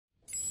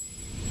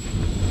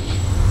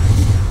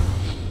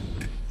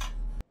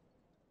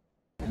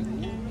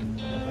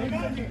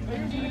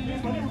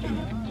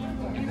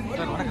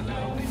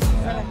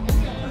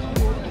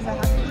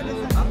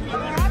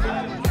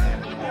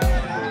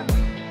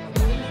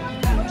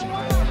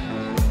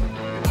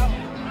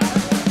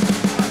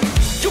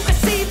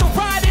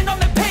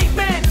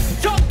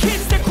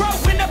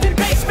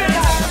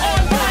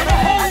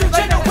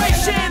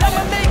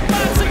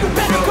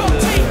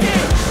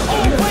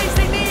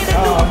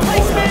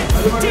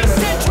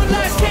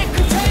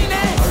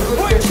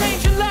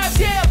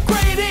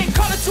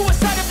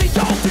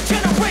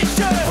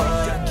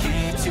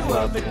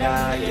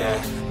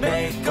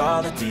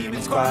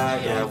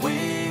squad, yeah,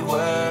 we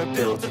were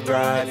built to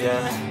thrive,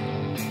 yeah.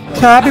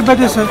 Happy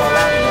birthday, sir.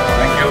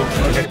 Thank you.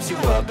 Keeps you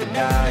up at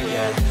night,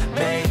 yeah.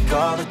 Make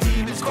all the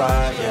demons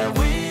quiet, yeah.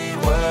 We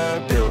were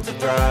built to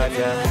thrive,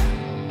 yeah.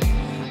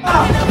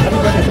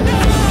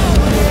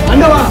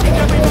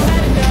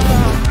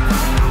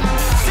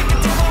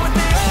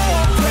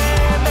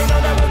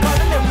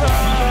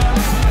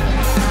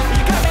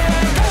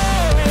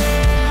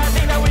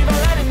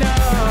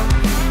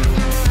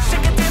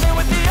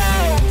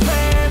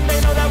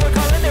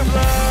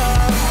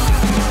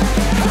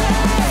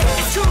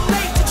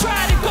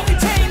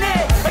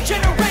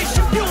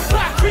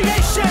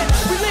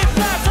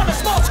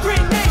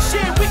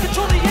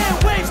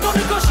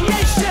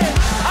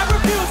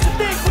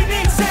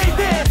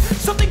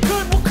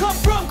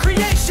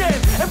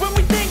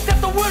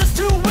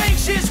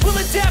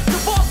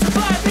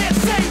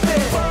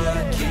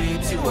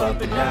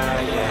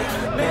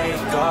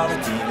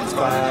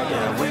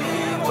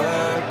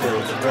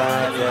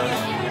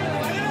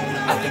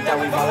 I think that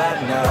we've all had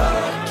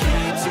enough.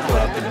 Keeps you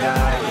up at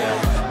night, yeah.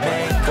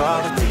 Make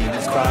all the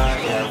demons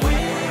quiet, yeah. We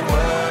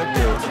were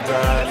built to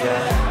thrive, yeah.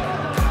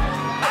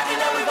 I think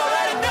that we've all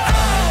had enough.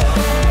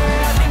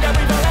 I think that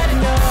we've all had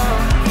enough.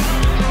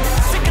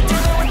 Sick of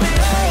dealing with the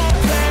old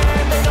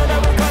plan. They know that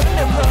we're calling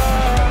it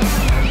love.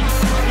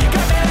 You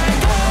got me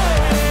like, oh,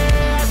 I think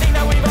that we've all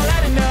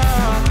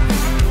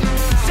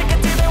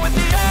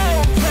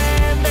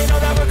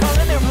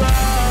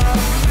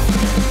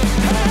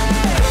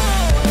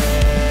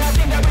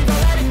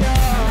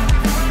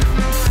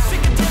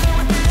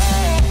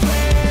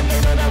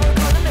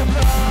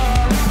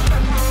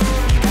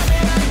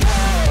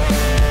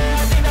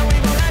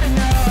had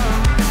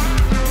enough.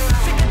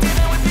 Sick of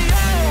dealing with the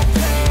old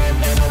plan.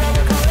 They know that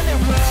we're calling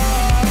it love.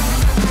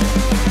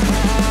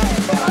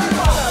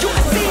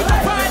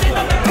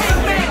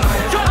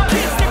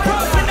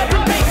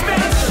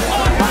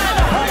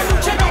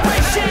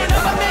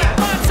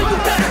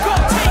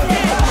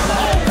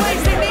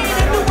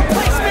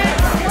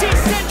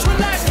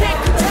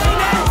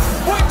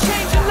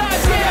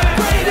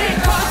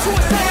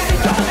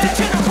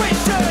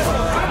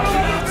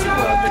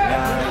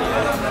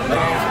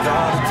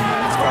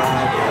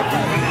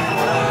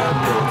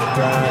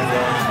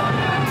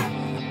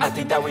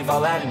 That we've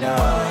all had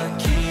enough.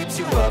 Keeps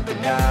you up at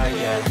night,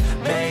 yeah.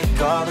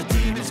 Make all the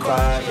demons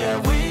quiet, yeah.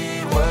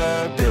 We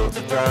were built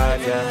to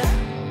thrive, yeah.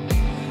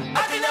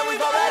 I think that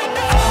we've all had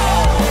enough.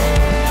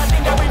 I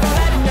think that we've all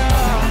had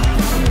enough.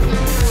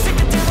 Sick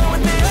of dealing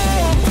with the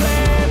old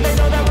plan. They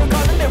know that we're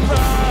calling it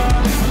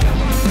wrong.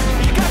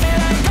 You got me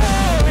like,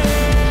 oh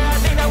yeah. I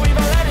think that we've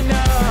all had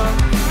enough.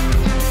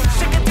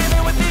 Sick of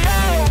dealing with the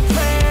old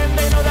plan.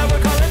 They know that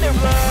we're calling it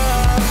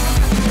wrong.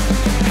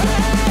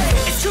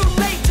 It's too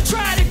late to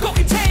try to go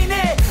contain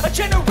it. A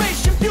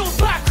generation fueled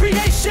by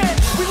creation.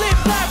 We live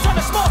lives on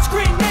a small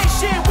screen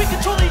nation. We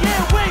control the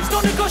airwaves, no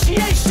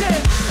negotiation.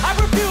 I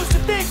refuse to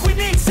think we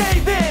need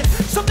saving.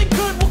 Something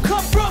good will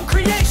come from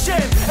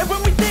creation. And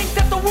when we think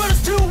that the world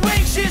is too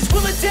anxious,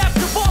 we'll adapt,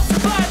 evolve,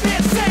 survive,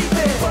 and save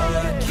it.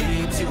 What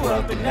keeps you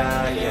up at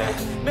night, yeah.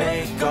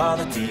 Make all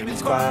the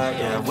demons quiet,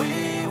 yeah. We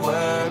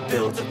were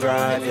built to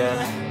thrive,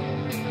 yeah.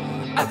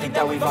 I think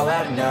that we've all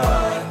had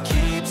enough.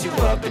 Keeps you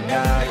up at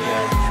night,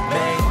 yeah.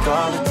 Make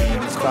all the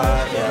demons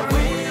quiet, yeah.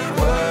 We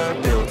were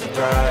built to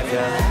thrive,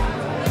 yeah.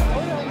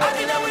 I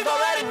think that we've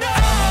all had enough.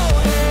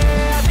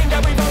 I think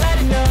that we've all had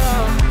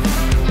enough.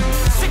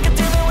 Sick of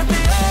dealing with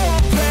the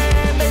old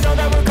plan. They know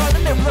that we're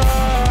calling it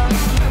wrong.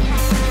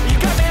 You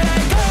got me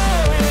like,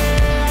 oh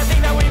yeah. I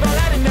think that we've all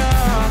had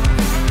enough.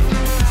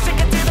 Sick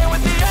of dealing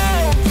with the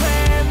old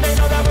plan. They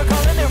know that we're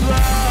calling it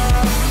wrong.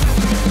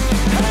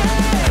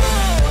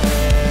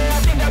 I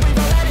think that we've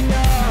all had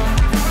enough.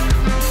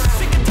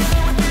 Sick of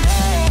dealing with the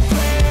old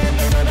plan.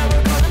 They know that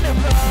we're calling it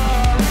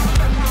wrong.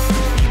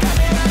 You got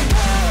me like,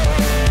 oh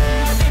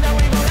yeah. I think that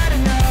we've all had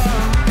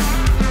enough.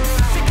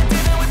 Sick of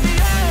dealing with the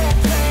old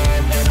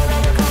plan. They know that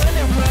we're calling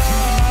it wrong.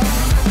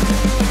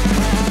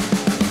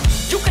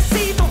 You can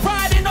see the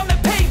writing on the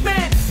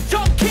pavement.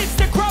 Young kids,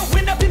 they're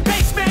growing up in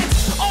basements.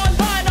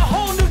 Online, a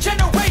whole new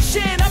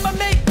generation. I'ma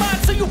make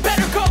mine, so you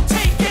better go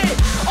take it.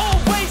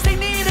 Always they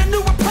need a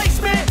new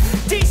replacement.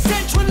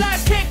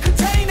 Decentralized, can't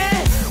contain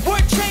it.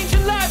 We're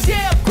changing lives,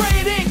 yeah,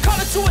 upgrading. Call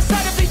it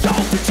suicide of the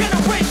older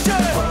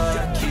generation.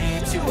 What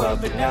keeps you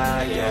up at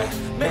night, yeah.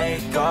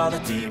 Make all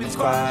the demons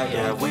quiet,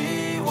 yeah. We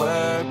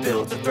were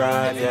built to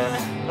thrive, yeah.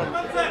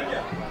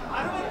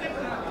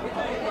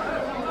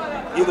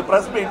 இது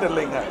press meet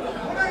இல்லைங்க.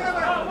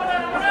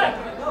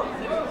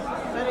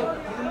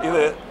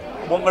 இது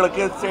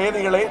உங்களுக்கு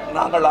செய்திகளை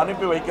நாங்கள்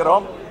அனுப்பி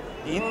வைக்கிறோம்.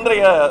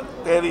 இன்றைய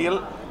தேதியில்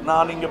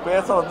நான் இங்கு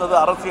பேச வந்தது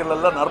அரசியல்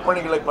அல்ல,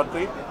 நற்பணிகளை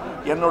பற்றி.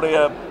 என்னுடைய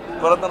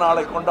பிறந்த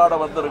நாளை கொண்டாட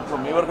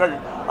வந்திருக்கும் இவர்கள்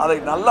அதை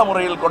நல்ல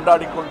முறையில்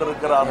கொண்டாடி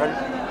கொண்டிருக்கிறார்கள்.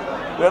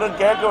 வெறும்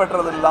கேட்க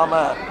வெட்டுறது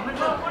இல்லாமல்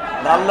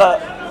நல்ல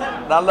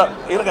நல்ல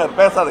இருங்க,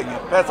 பேசாதீங்க.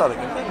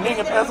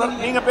 நீங்கள்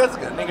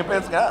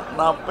பேசுங்க.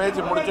 நான் பேசி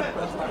முடிச்சுட்டு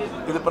பேசுகிறேன்.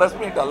 இது ப்ரெஸ்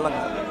மீட் அல்லங்க.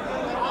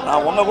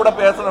 நான் உங்கள் கூட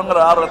பேசணுங்கிற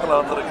ஆர்வத்தில்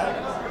வந்திருக்கேன்.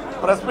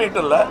 ப்ரெஸ் மீட்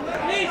இல்லை.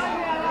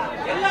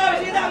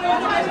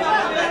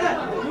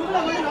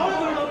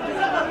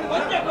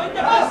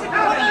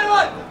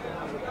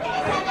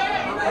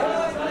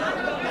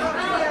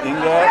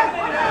 இங்கே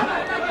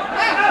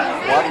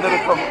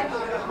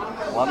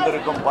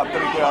வந்திருக்கும்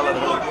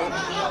பத்திரிகையாளர்களுக்கு,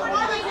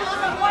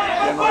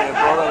 என்னுடைய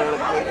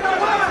தோழர்களுக்கு,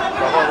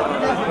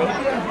 சகோதரர்களுக்கு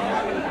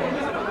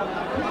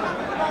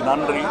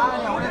நன்றி.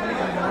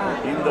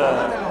 இந்த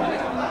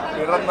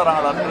பிறந்த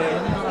நாள் அன்று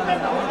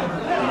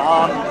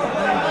நான்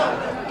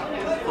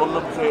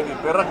சொல்லும் செய்தி,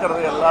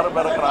 பிறக்கிறது எல்லாரும்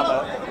பிறக்கிறாங்க.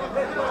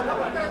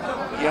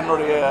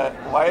 என்னுடைய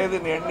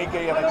வயதின்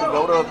எண்ணிக்கை எனக்கு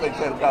கௌரவத்தை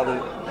சேர்க்காது.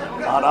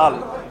 ஆனால்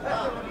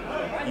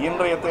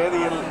இன்றைய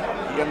தேதியில்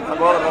என்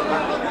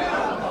சகோதரர்கள்,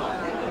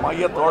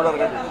 மைய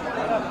தோழர்கள்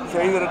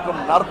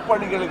செய்திருக்கும்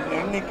நற்பணிகளின்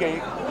எண்ணிக்கை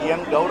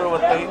என்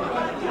கௌரவத்தை,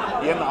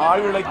 என்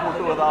ஆயுளை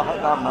கூட்டுவதாக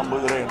நான்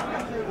நம்புகிறேன்.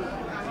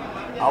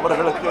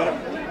 அவர்களுக்கு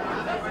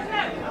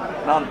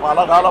நான்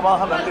பல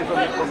காலமாக நன்றி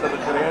சொல்லிக்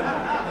கொண்டிருக்கிறேன்,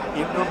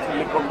 இன்றும்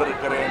சொல்லிக்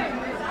கொண்டிருக்கிறேன்.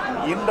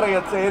 இன்றைய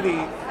செய்தி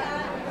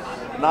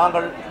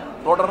நாங்கள்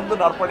தொடர்ந்து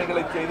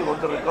நற்பணிகளை செய்து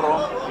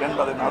கொண்டிருக்கிறோம்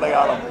என்பதன்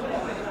அடையாளம்.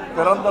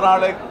 பிறந்த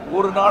நாளை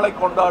ஒரு நாளை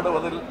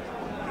கொண்டாடுவதில்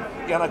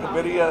எனக்கு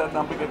பெரிய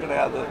நம்பிக்கை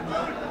கிடையாது.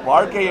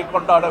 வாழ்க்கையை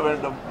கொண்டாட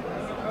வேண்டும்.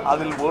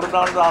 அதில் ஒரு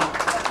நாள் தான்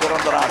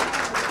பிறந்த நாள்.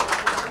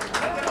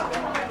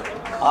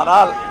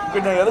 ஆனால்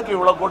பின்ன எதுக்கு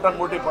இவ்வளோ கூட்டம்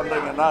கூட்டி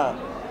பண்ணுறீங்கன்னா,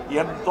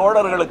 என்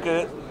தோழர்களுக்கு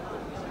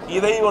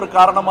இதை ஒரு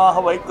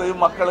காரணமாக வைத்து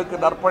மக்களுக்கு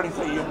நற்பணி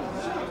செய்யும்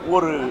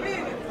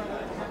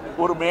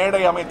ஒரு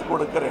மேடை அமைத்து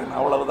கொடுக்கிறேன்,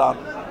 அவ்வளவுதான்.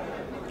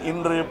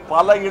 இன்று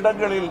பல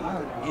இடங்களில்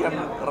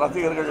என்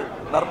ரசிகர்கள்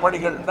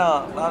நற்பணிகள்னா,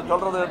 நான்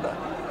சொல்றது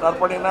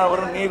நற்பணினா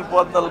ஒரு நீர்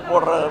போத்தல்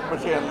போடுற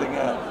விஷயம்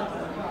இல்லைங்க.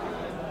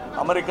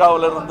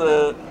 அமெரிக்காவிலிருந்து,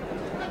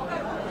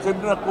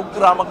 சின்ன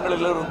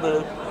குக்கிராமங்களிலிருந்து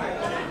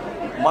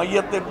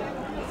மையத்தின்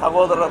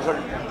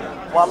சகோதரர்கள்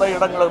பல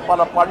இடங்கள்,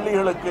 பல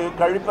பள்ளிகளுக்கு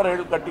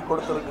கழிப்பறைகள் கட்டி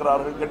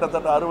கொடுத்திருக்கிறார்கள்.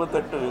 கிட்டத்தட்ட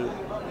 68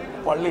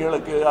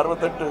 பள்ளிகளுக்கு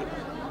 68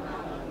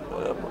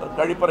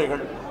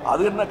 கழிப்பறைகள்.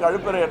 அது என்ன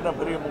கழிப்பறை என்ன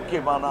பெரிய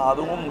முக்கியமான,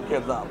 அதுவும்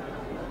முக்கியம்தான்.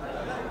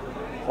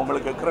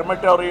 உங்களுக்கு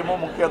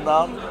கிரிமட்டோரியமும்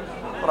முக்கியம்தான்,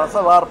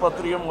 பிரசவ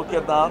ஆஸ்பத்திரியும்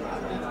முக்கியம்தான்,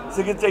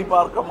 சிகிச்சை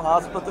பார்க்கும்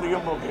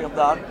ஆஸ்பத்திரியும்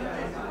முக்கியம்தான்.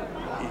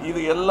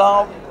 இது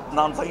எல்லாம்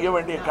நான் செய்ய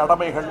வேண்டிய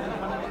கடமைகள்.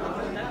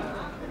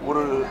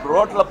 ஒரு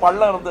ரோட்டில்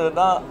பள்ளம்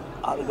இருந்ததுன்னா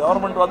அது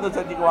கவர்மெண்ட் வந்து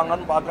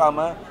செஞ்சுக்குவாங்கன்னு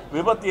பார்க்காம,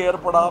 விபத்து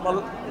ஏற்படாமல்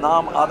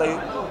நாம் அதை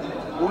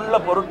உள்ள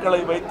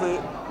பொருட்களை வைத்து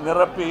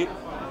நிரப்பி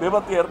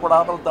விபத்து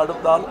ஏற்படாமல்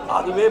தடுத்தால்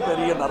அதுவே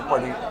பெரிய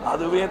நற்பணி,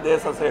 அதுவே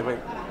தேச சேவை.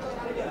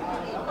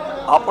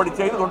 அப்படி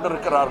செய்து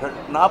கொண்டிருக்கிறார்கள்.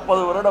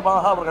 40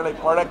 வருடமாக அவர்களை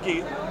பழக்கி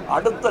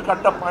அடுத்த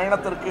கட்ட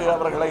பயணத்திற்கு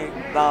அவர்களை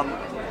நான்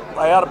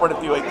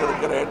தயார்படுத்தி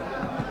வைத்திருக்கிறேன்.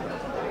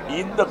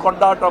 இந்த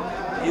கொண்டாட்டம்,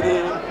 இது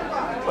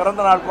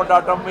பிறந்தநாள்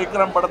கொண்டாட்டம்,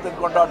 விக்ரம்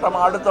படத்தின் கொண்டாட்டம்,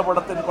 அடுத்த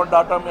படத்தின்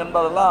கொண்டாட்டம்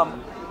என்பதெல்லாம்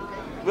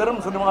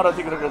வெறும் சினிமா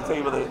ரசிகர்கள்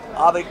செய்வது.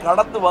 அதை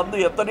கடந்து வந்து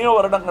எத்தனையோ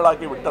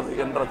வருடங்களாகி விட்டது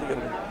என்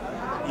ரசிகர்கள்.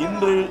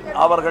 இன்று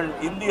அவர்கள்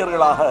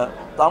இந்தியர்களாக,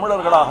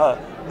 தமிழர்களாக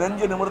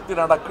நெஞ்சு நிமிர்த்தி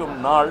நடக்கும்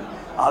நாள்,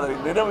 அதை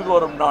நினைவு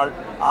கோரும் நாள்.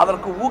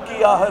 அதற்கு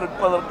ஊக்கியாக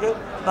இருப்பதற்கு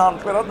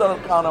நான்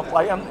பிறந்ததற்கான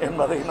பயன்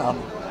என்பதை நான்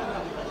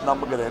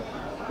நம்புகிறேன்.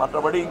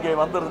 மற்றபடி இங்கே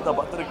வந்திருந்த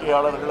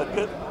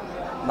பத்திரிகையாளர்களுக்கு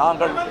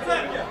நாங்கள்,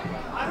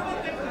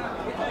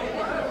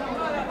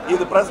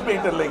 இது பிரஸ்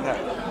மீட் இல்லைங்க,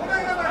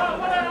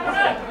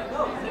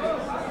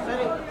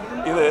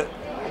 இது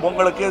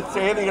உங்களுக்கு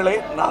செய்திகளை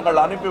நாங்கள்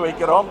அனுப்பி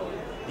வைக்கிறோம்.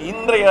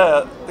 இன்றைய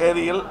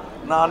தேதியில்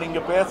நான்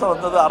இங்கே பேச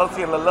வந்தது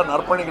அரசியல் அல்ல,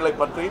 நற்பணிகளை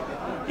பற்றி.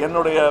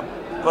 என்னுடைய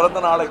பிறந்த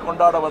நாளை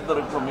கொண்டாட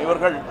வந்திருக்கும்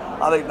இவர்கள்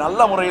அதை நல்ல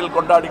முறையில்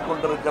கொண்டாடி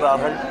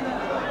கொண்டிருக்கிறார்கள்.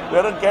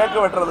 வெறும் கேட்க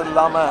வெட்டுறது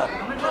இல்லாமல்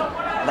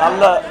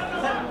நல்ல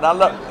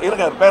நல்ல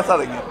இருங்க,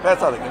 பேசாதீங்க.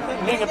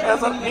 நீங்கள்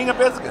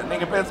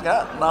பேசுங்க,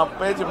 நான்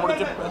பேசி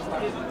முடிச்சுட்டு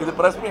பேசுகிறேன். இது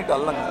ப்ரெஸ் மீட்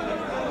அல்லங்க.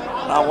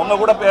 நான்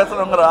உங்கள் கூட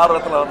பேசணுங்கிற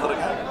ஆர்வத்தில்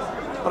வந்திருக்கேன்.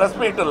 ப்ரெஸ்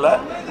மீட் இல்லை.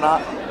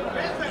 நான்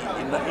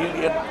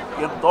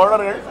என்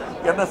தோழர்கள்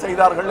என்ன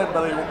செய்தார்கள்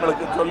என்பதை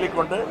உங்களுக்கு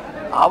சொல்லிக்கொண்டு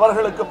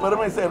அவர்களுக்கு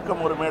பெருமை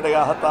சேர்க்கும் ஒரு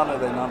மேடையாகத்தான்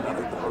இதை நான்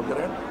நினைத்துக்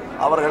கொள்கிறேன்.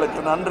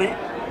 அவர்களுக்கு நன்றி.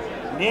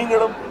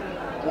 நீங்களும்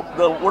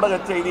ஊடக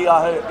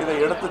செய்தியாக இதை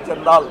எடுத்து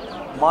சென்றால்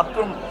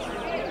மற்றும்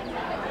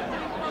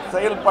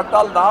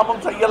செயல்பட்டால்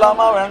நாமும்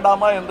செய்யலாமா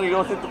வேண்டாமா என்று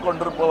யோசித்துக்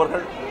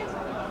கொண்டிருப்பவர்கள்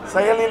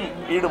செயலில்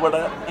ஈடுபட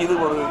இது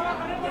ஒரு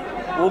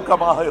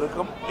ஊக்கமாக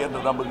இருக்கும்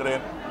என்று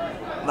நம்புகிறேன்.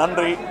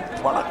 நன்றி,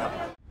 வணக்கம்.